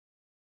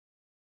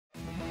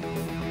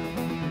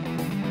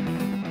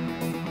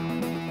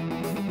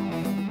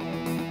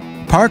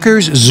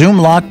Parker's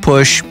ZoomLock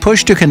PUSH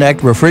push-to-connect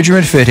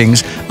refrigerant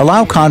fittings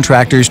allow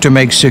contractors to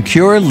make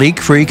secure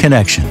leak-free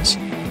connections.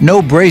 No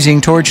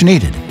brazing torch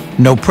needed.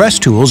 No press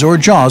tools or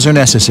jaws are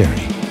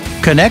necessary.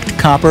 Connect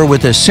copper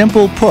with a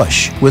simple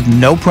push with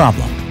no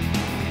problem.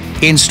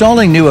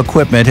 Installing new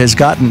equipment has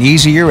gotten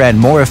easier and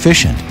more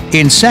efficient.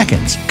 In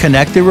seconds,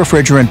 connect the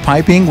refrigerant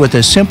piping with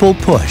a simple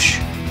push.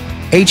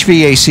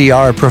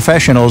 HVACR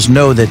professionals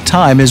know that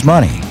time is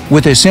money.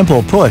 With a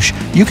simple push,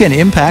 you can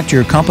impact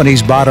your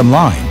company's bottom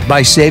line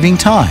by saving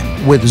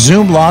time with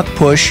ZoomLock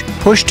PUSH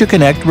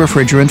push-to-connect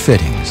refrigerant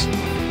fittings.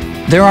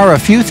 There are a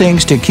few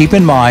things to keep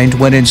in mind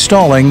when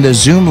installing the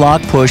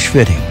ZoomLock PUSH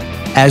fitting.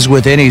 As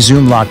with any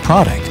ZoomLock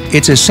product,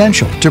 it's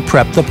essential to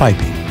prep the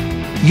piping.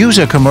 Use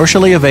a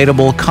commercially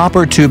available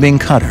copper tubing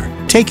cutter.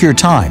 Take your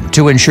time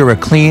to ensure a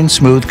clean,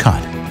 smooth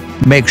cut.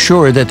 Make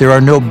sure that there are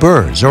no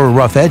burrs or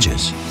rough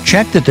edges.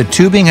 Check that the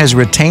tubing has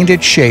retained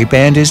its shape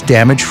and is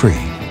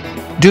damage-free.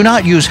 Do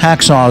not use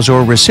hacksaws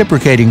or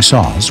reciprocating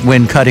saws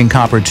when cutting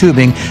copper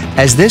tubing,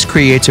 as this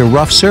creates a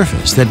rough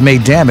surface that may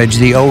damage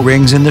the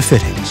O-rings in the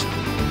fittings.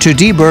 To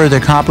deburr the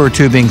copper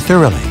tubing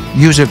thoroughly,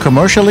 use a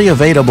commercially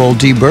available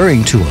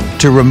deburring tool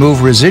to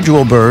remove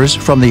residual burrs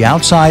from the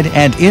outside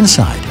and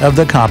inside of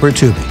the copper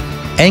tubing.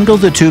 Angle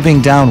the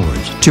tubing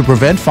downwards to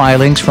prevent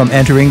filings from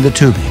entering the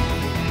tubing.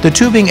 The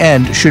tubing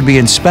end should be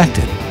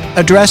inspected.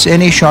 Address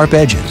any sharp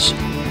edges.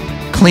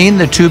 Clean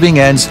the tubing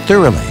ends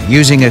thoroughly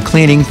using a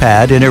cleaning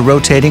pad in a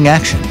rotating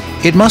action.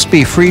 It must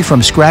be free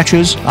from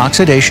scratches,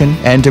 oxidation,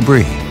 and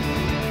debris.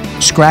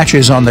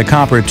 Scratches on the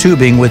copper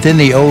tubing within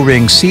the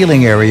O-ring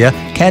sealing area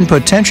can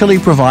potentially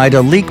provide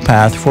a leak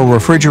path for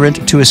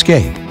refrigerant to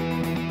escape.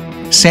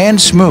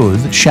 Sand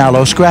smooth,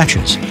 shallow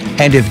scratches,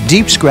 and if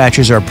deep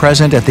scratches are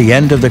present at the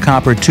end of the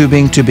copper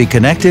tubing to be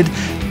connected,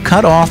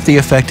 cut off the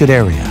affected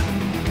area.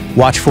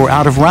 Watch for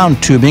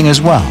out-of-round tubing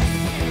as well.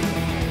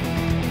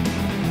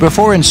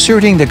 Before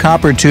inserting the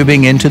copper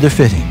tubing into the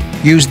fitting,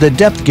 use the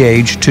depth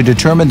gauge to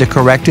determine the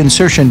correct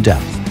insertion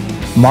depth.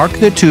 Mark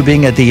the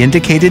tubing at the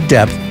indicated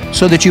depth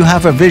so that you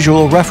have a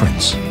visual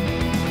reference.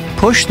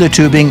 Push the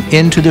tubing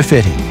into the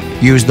fitting.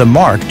 Use the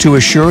mark to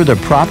assure the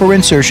proper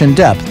insertion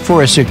depth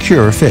for a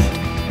secure fit.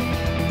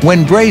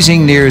 When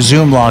brazing near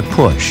ZoomLock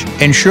PUSH,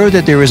 ensure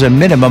that there is a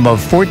minimum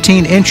of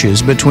 14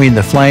 inches between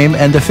the flame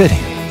and the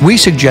fitting. We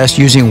suggest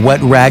using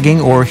wet ragging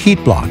or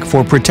heat block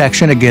for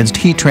protection against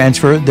heat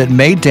transfer that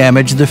may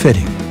damage the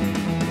fitting.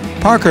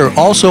 Parker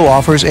also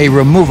offers a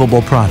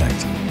removable product.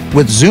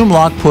 With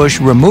ZoomLock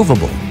PUSH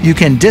Removable, you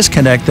can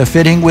disconnect the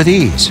fitting with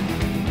ease.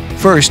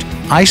 First,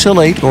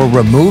 isolate or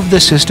remove the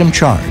system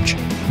charge.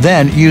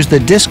 Then use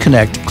the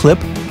disconnect clip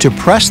to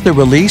press the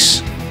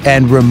release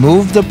and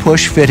remove the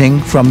push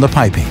fitting from the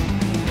piping.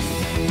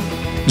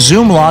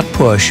 ZoomLock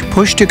PUSH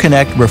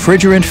push-to-connect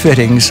refrigerant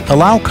fittings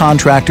allow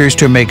contractors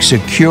to make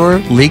secure,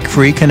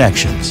 leak-free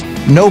connections.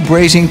 No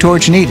brazing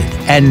torch needed,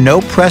 and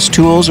no press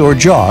tools or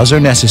jaws are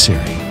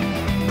necessary.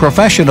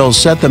 Professionals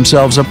set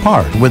themselves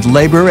apart with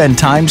labor and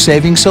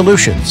time-saving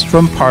solutions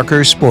from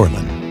Parker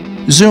Sporlan.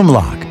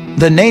 ZoomLock,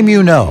 the name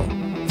you know,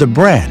 the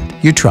brand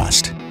you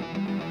trust.